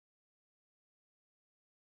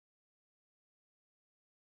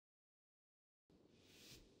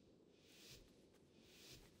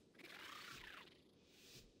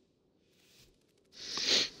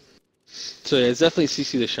So yeah, it's definitely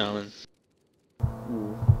CC the Shaman.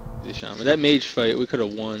 The Shaman. That mage fight, we could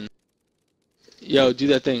have won. Yo, do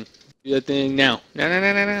that thing. Do that thing now.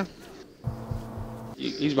 Now.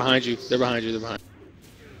 He's behind you. They're behind you. They're behind you.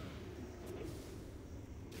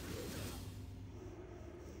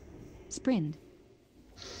 Sprint.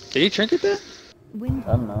 Did he trinket that? Wind.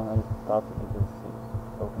 I don't know, I just thought that it was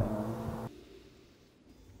opening on it.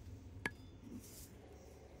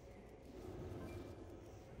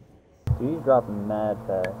 Dude, he's dropping mad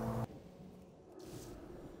fast.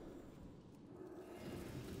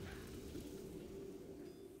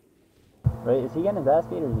 Right, is he getting his ass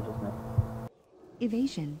beat or is he just me?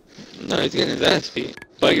 Evasion. No, he's getting his ass beat.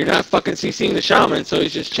 But you're not fucking CCing the Shaman, so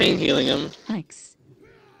he's just chain healing him. X.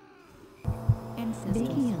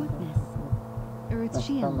 Ancestral swiftness. Earth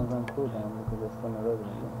shield. Someone's on cooldown because they're still in the road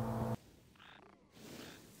again.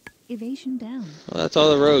 Evasion down. Well, that's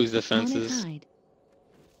all the rogues' defenses. Tide.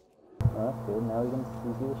 Oh, that's good. Now we can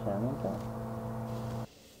CC the Shaman attack.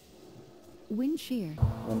 Wind shear.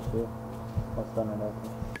 Wind shear. I'll stun it out.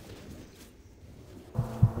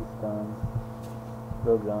 He's stunned.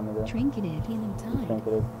 Rogue's on me there. Trinketed. Healing tide.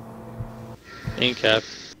 Trinketed. Ain't cap.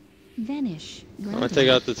 Vanish. I'm gonna take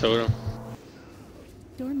out the totem.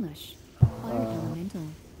 Stormlush. Fire elemental.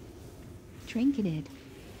 Trinketed.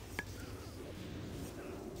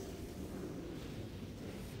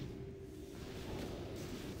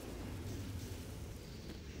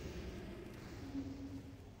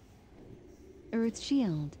 Earth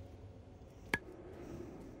shield.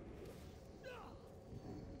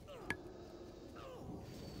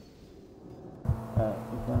 Alright,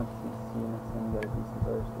 if you want to see next time you got a decent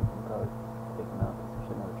burst, you can probably take him out because we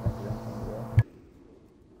should never trinket or anything today.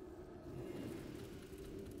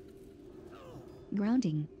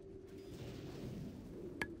 Grounding.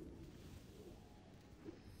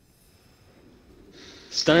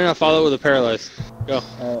 Stunning, I'll follow with a paralyzed. Go.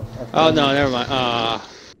 Oh no, never mind.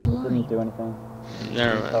 Didn't do anything.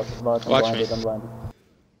 Never mind. Watch me. I'm blinded.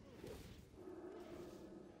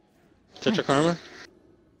 Touch your karma?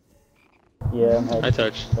 Yeah, I'm I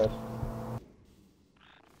touched.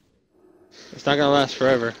 It's not gonna last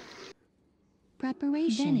forever.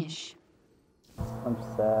 Preparation. Vanish. I'm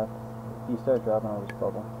sad. If you start dropping, I'll just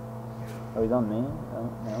bubble. Oh, he's on me? Oh,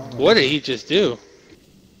 no. What did he just do?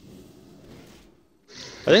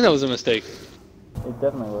 I think that was a mistake. It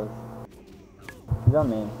definitely was. He's on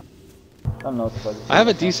me. I don't know what the fuck. I have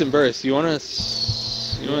a decent burst. You wanna do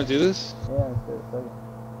this? Yeah, let's do it. Fuck it.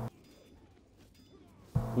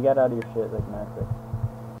 You got out of your shit like mad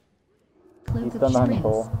quick. He's stunned behind the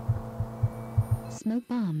pole. Smoke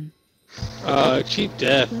bomb. Cheat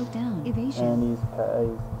death. Slow down. Evasion. And he's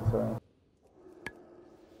disoriented.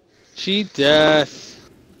 Cheat death.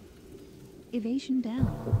 Evasion down.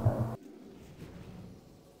 Doesn't matter.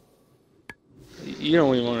 You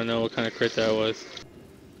don't even want to know what kind of crit that was.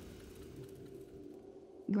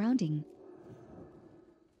 Grounding.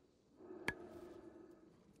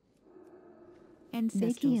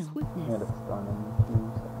 Ancestral swiftness. He had a stun in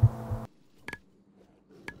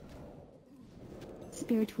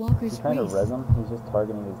Spirit Walker's He's trying to race. res him. He's just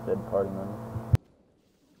targeting his dead party member.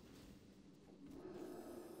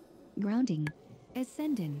 Grounding.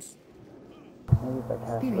 Ascendance. Maybe if I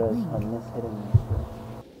cast Spirit res, link. I miss hitting this.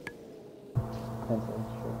 Pencil.